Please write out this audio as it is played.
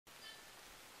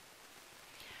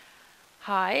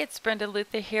Hi, it's Brenda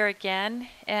Luther here again,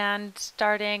 and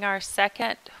starting our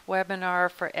second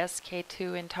webinar for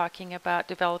SK2 and talking about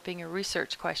developing a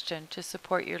research question to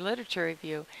support your literature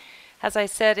review. As I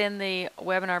said in the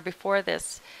webinar before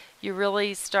this, you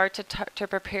really start to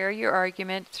prepare your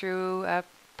argument through a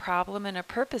problem and a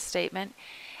purpose statement,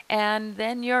 and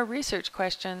then your research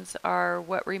questions are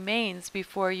what remains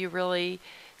before you really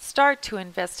start to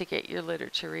investigate your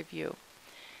literature review.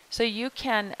 So you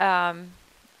can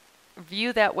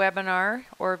view that webinar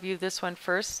or view this one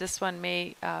first. This one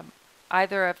may,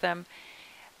 either of them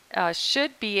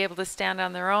should be able to stand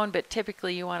on their own, but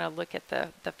typically you want to look at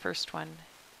the first one,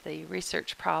 the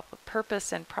research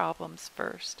purpose and problems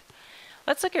first.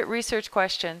 Let's look at research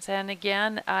questions. And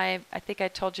again, I think I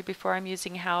told you before, I'm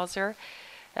using Hauser.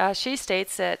 She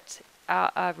states that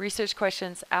research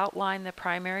questions outline the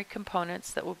primary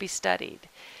components that will be studied.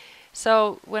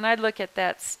 So when I look at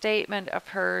that statement of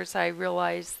hers, I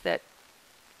realize that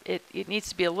it needs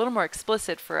to be a little more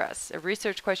explicit for us. A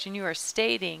research question, you are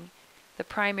stating the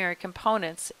primary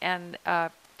components, and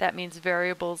that means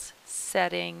variables,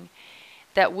 setting,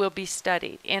 that will be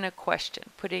studied in a question,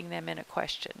 putting them in a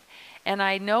question. And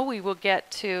I know we will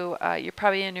get to, you're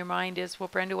probably in your mind is, well,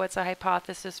 Brenda, what's a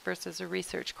hypothesis versus a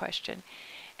research question?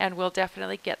 And we'll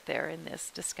definitely get there in this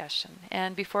discussion.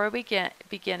 And before we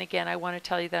begin again, I want to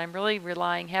tell you that I'm really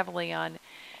relying heavily on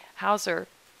Hauser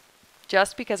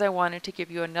just because I wanted to give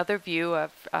you another view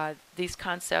of these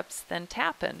concepts than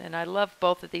Tappan. And I love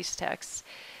both of these texts,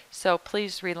 so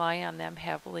please rely on them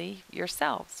heavily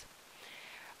yourselves.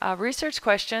 Research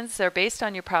questions, they're based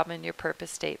on your problem and your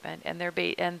purpose statement, and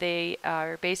they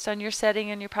are based on your setting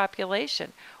and your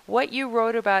population. What you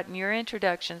wrote about in your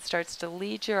introduction starts to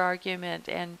lead your argument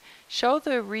and show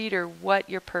the reader what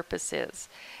your purpose is,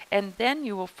 and then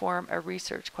you will form a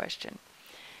research question.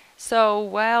 So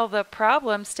while the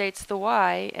problem states the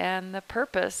why and the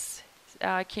purpose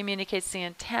communicates the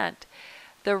intent,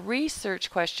 the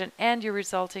research question and your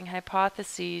resulting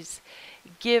hypotheses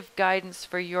give guidance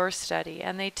for your study,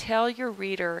 and they tell your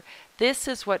reader this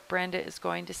is what Brenda is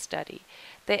going to study.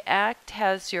 They act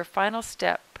as your final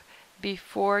step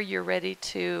before you're ready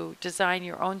to design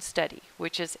your own study,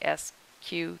 which is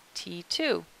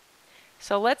SKT2.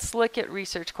 So let's look at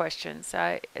research questions.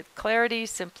 Clarity,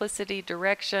 simplicity,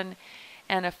 direction,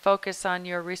 and a focus on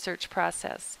your research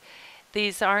process.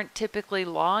 These aren't typically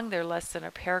long, they're less than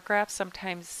a paragraph.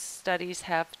 Sometimes studies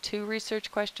have 2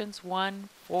 research questions, 1,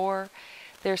 4.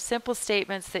 They're simple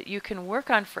statements that you can work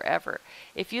on forever.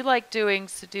 If you like doing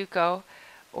Sudoku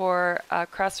or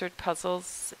crossword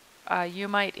puzzles, you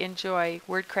might enjoy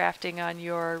word crafting on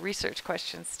your research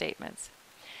question statements.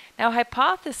 Now,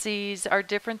 hypotheses are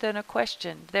different than a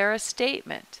question. They're a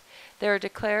statement. They're a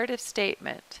declarative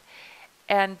statement.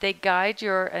 And they guide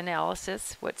your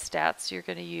analysis, what stats you're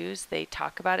going to use. They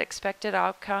talk about expected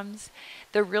outcomes.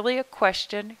 They're really a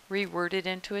question reworded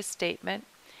into a statement.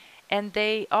 And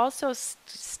they also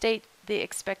state the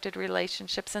expected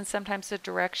relationships and sometimes the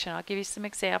direction. I'll give you some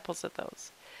examples of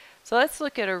those. So let's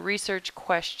look at a research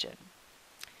question.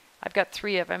 I've got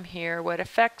 3 of them here. What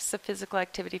affects the physical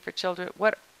activity for children?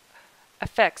 What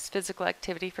affects physical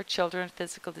activity for children with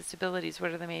physical disabilities?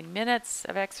 What are the main minutes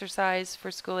of exercise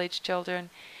for school-age children?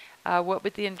 What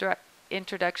would the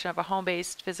introduction of a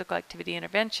home-based physical activity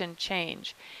intervention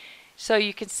change? So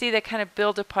you can see they kind of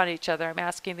build upon each other. I'm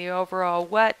asking the overall,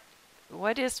 what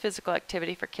is physical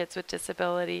activity for kids with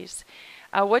disabilities?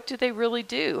 What do they really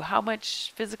do? How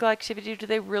much physical activity do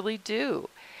they really do?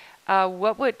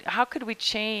 How could we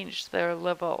change their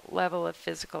level of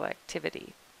physical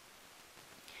activity?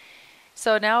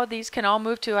 So now these can all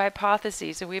move to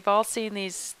hypotheses, and we've all seen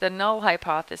these, the null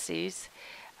hypotheses.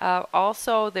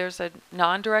 Also, there's a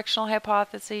non-directional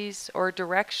hypothesis or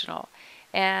directional.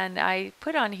 And I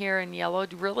put on here in yellow,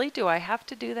 really, do I have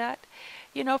to do that?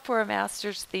 You know, for a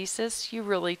master's thesis, you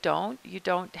really don't. You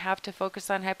don't have to focus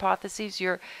on hypotheses.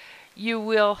 You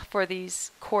will, for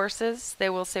these courses, they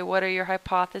will say, what are your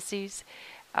hypotheses?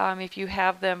 If you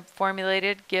have them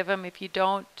formulated, give them. If you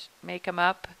don't, make them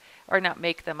up. Or not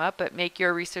make them up, but make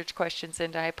your research questions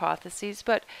into hypotheses.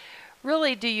 But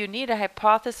really, do you need a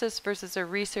hypothesis versus a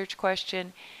research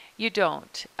question? You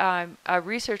don't. A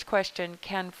research question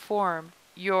can form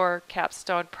your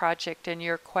capstone project and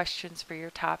your questions for your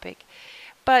topic.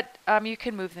 But you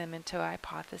can move them into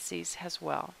hypotheses as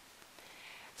well.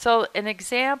 So an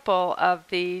example of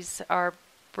these are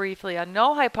briefly, a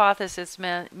null hypothesis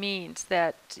means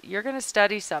that you're going to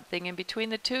study something, and between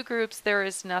the 2 groups there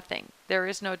is nothing. There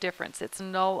is no difference. It's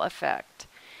null effect.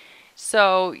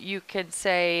 So you can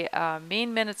say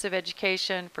mean minutes of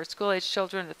education for school-age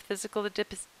children with physical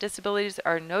disabilities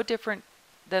are no different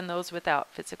than those without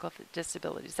physical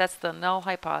disabilities. That's the null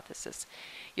hypothesis.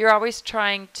 You're always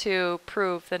trying to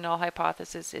prove the null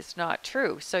hypothesis is not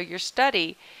true. So your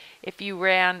study, if you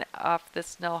ran off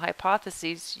this null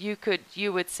hypothesis,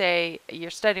 you would say your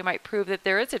study might prove that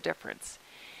there is a difference.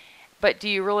 But do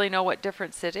you really know what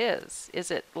difference it is?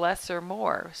 Is it less or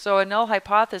more? So a null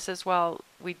hypothesis, while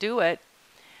we do it,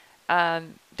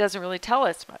 doesn't really tell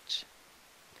us much.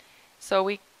 So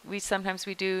we sometimes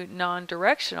do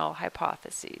non-directional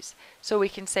hypotheses. So we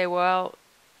can say, well,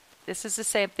 this is the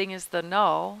same thing as the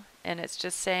null, and it's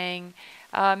just saying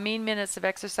mean minutes of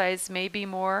exercise may be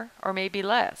more or may be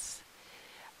less.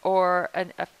 Or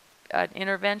an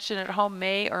intervention at home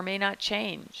may or may not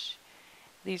change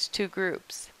these two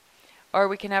groups. Or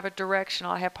we can have a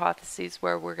directional hypothesis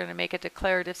where we're going to make a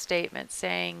declarative statement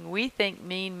saying we think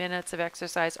mean minutes of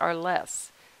exercise are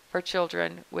less for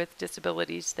children with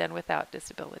disabilities than without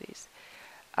disabilities.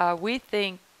 We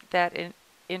think that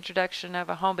introduction of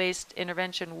a home-based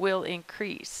intervention will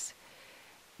increase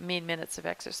mean minutes of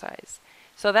exercise.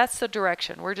 So that's the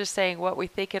direction. We're just saying what we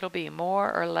think it'll be,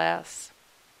 more or less.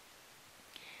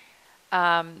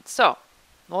 So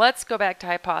let's go back to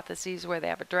hypotheses where they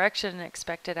have a direction and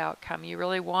expected outcome. You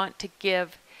really want to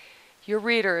give your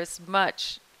reader as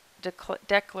much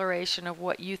declaration of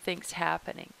what you think's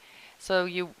happening. So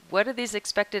what are these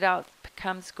expected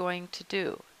outcomes going to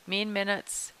do? Mean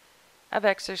minutes of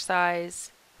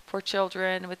exercise for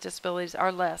children with disabilities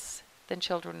are less than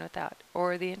children without.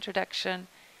 Or the introduction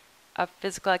of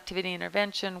physical activity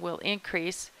intervention will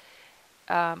increase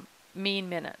mean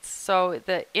minutes. So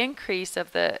the increase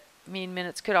of the mean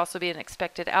minutes could also be an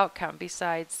expected outcome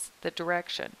besides the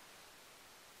direction.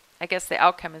 I guess the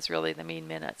outcome is really the mean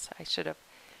minutes. I should have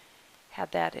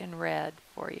had that in red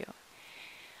for you.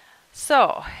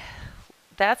 So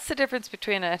that's the difference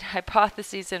between a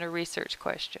hypothesis and a research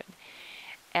question.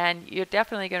 And you're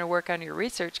definitely going to work on your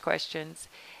research questions,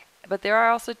 but there are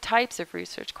also types of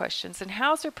research questions. And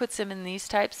Hauser puts them in these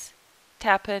types.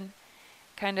 Tappan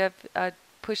kind of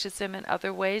pushes them in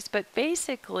other ways. But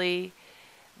basically,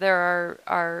 there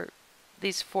are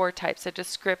these four types. A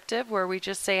descriptive, where we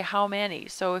just say how many.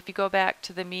 So if you go back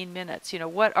to the mean minutes,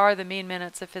 what are the mean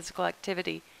minutes of physical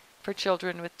activity for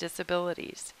children with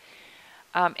disabilities?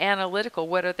 Analytical,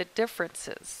 what are the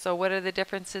differences? So what are the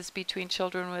differences between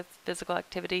children with physical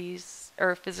activities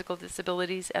or physical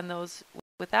disabilities and those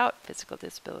without physical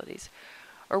disabilities?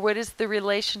 Or what is the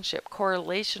relationship?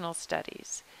 Correlational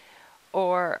studies.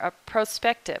 Or a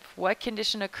prospective, what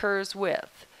condition occurs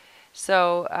with?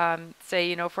 So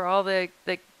say, for all the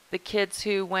kids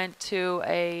who went to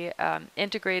a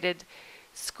integrated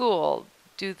school,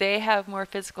 do they have more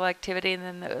physical activity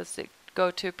than those that go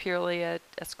to purely a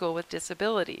school with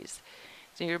disabilities?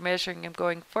 So you're measuring them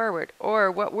going forward.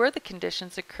 Or what were the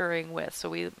conditions occurring with? So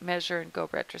we measure and go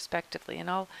retrospectively. And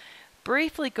I'll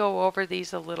briefly go over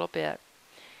these a little bit.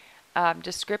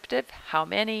 Descriptive, how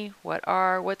many,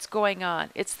 what's going on.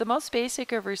 It's the most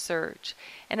basic of research,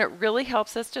 and it really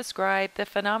helps us describe the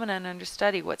phenomenon under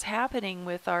study, what's happening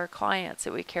with our clients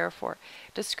that we care for.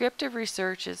 Descriptive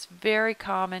research is very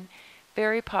common,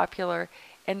 very popular,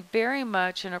 and very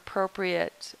much an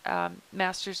appropriate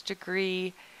master's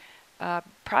degree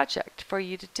project for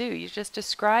you to do. You're just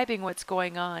describing what's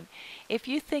going on. If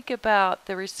you think about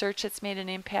the research that's made an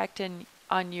impact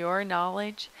on your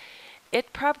knowledge,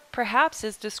 it perhaps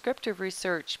is descriptive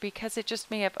research because it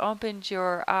just may have opened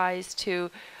your eyes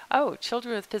to, oh,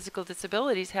 children with physical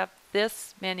disabilities have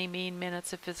this many mean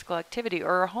minutes of physical activity,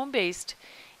 or a home-based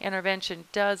intervention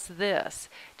does this.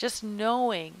 Just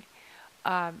knowing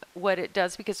what it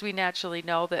does, because we naturally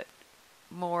know that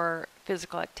more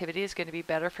physical activity is going to be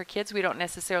better for kids. We don't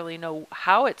necessarily know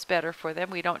how it's better for them.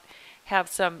 We don't have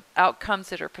some outcomes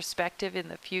that are prospective in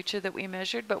the future that we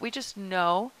measured, but we just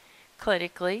know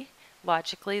clinically,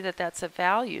 logically, that that's a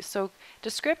value. So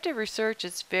descriptive research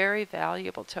is very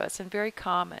valuable to us and very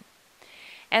common.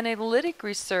 Analytic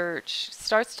research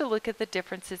starts to look at the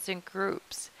differences in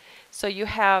groups. So you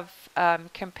have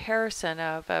comparison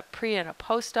of a pre and a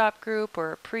post-op group,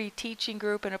 or a pre-teaching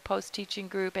group and a post-teaching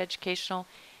group, educational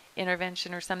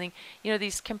intervention or something.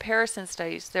 These comparison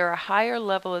studies, they're a higher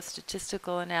level of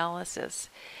statistical analysis,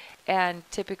 and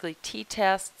typically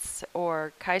t-tests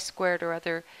or chi-squared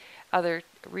or other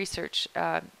research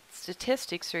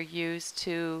statistics are used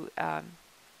to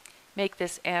make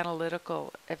this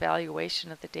analytical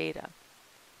evaluation of the data.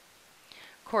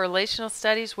 Correlational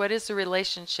studies, what is the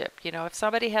relationship? If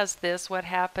somebody has this, what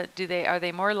happened? Are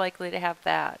they more likely to have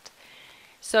that?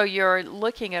 So you're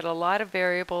looking at a lot of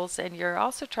variables, and you're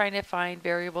also trying to find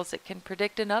variables that can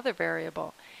predict another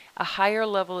variable, a higher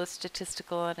level of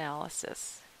statistical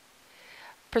analysis.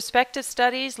 Prospective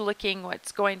studies, looking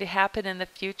what's going to happen in the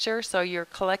future. So you're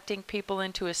collecting people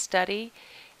into a study,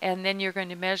 and then you're going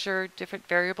to measure different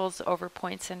variables over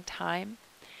points in time.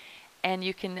 And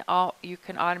you can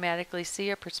automatically see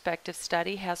a prospective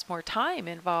study has more time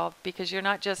involved, because you're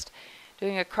not just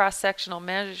doing a cross-sectional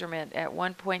measurement at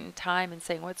one point in time and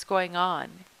saying what's going on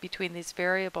between these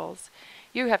variables.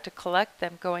 You have to collect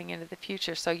them going into the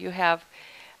future. So you have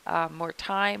more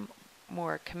time,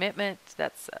 more commitment.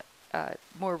 That's a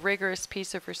more rigorous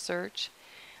piece of research.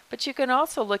 But you can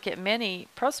also look at many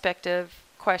prospective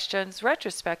questions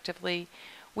retrospectively.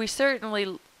 We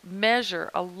certainly measure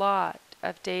a lot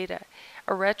of data.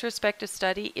 A retrospective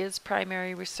study is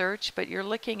primary research, but you're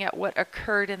looking at what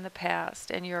occurred in the past,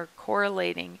 and you're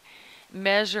correlating,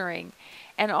 measuring,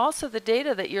 and also the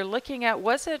data that you're looking at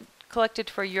wasn't collected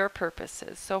for your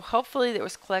purposes. So hopefully it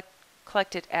was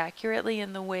collected accurately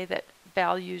in the way that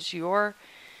values your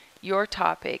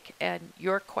topic and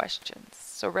your questions.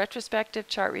 So retrospective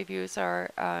chart reviews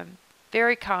are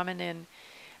very common in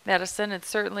medicine, and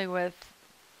certainly with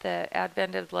the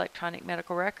advent of the electronic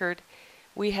medical record,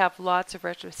 we have lots of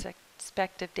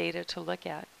retrospective data to look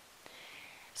at.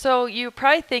 So you're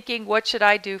probably thinking, what should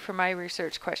I do for my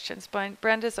research questions?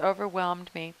 Brenda's overwhelmed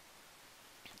me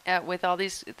with all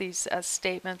these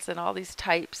statements and all these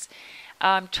types.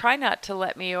 Try not to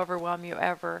let me overwhelm you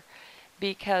ever,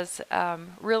 because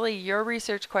really your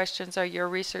research questions are your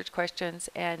research questions,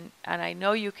 and I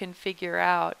know you can figure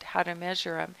out how to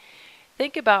measure them.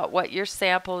 Think about what your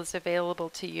sample is available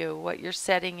to you, what your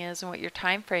setting is, and what your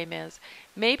time frame is.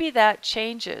 Maybe that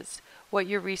changes what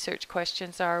your research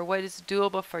questions are, what is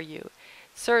doable for you.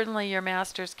 Certainly your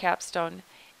master's capstone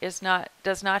does not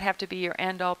have to be your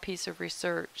end-all piece of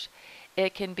research.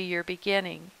 It can be your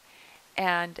beginning,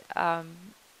 and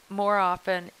more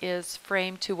often is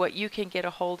framed to what you can get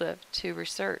a hold of to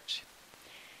research.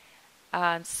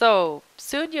 So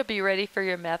soon you'll be ready for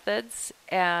your methods,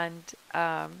 and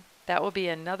that will be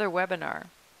another webinar.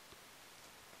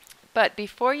 But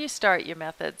before you start your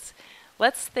methods,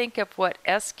 let's think of what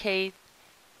SKT2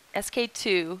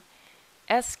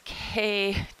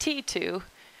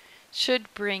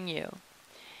 should bring you.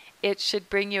 It should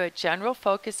bring you a general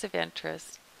focus of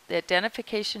interest, the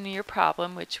identification of your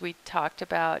problem, which we talked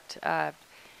about, your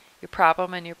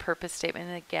problem and your purpose statement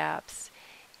and the gaps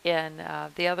in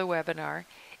the other webinar.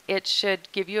 It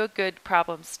should give you a good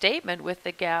problem statement with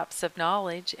the gaps of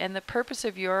knowledge and the purpose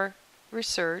of your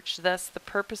research. Thus, the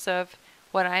purpose of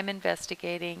what I'm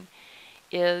investigating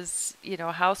is,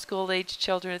 how school-age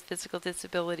children with physical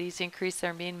disabilities increase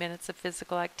their mean minutes of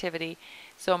physical activity.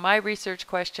 So my research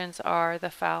questions are the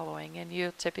following, and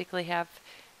you'll typically have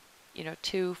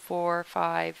 2, 4,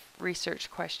 5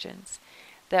 research questions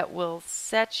that will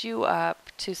set you up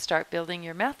to start building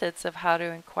your methods of how to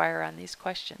inquire on these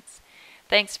questions.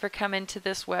 Thanks for coming to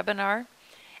this webinar,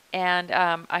 and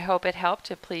I hope it helped,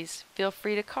 and please feel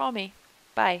free to call me.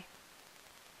 Bye.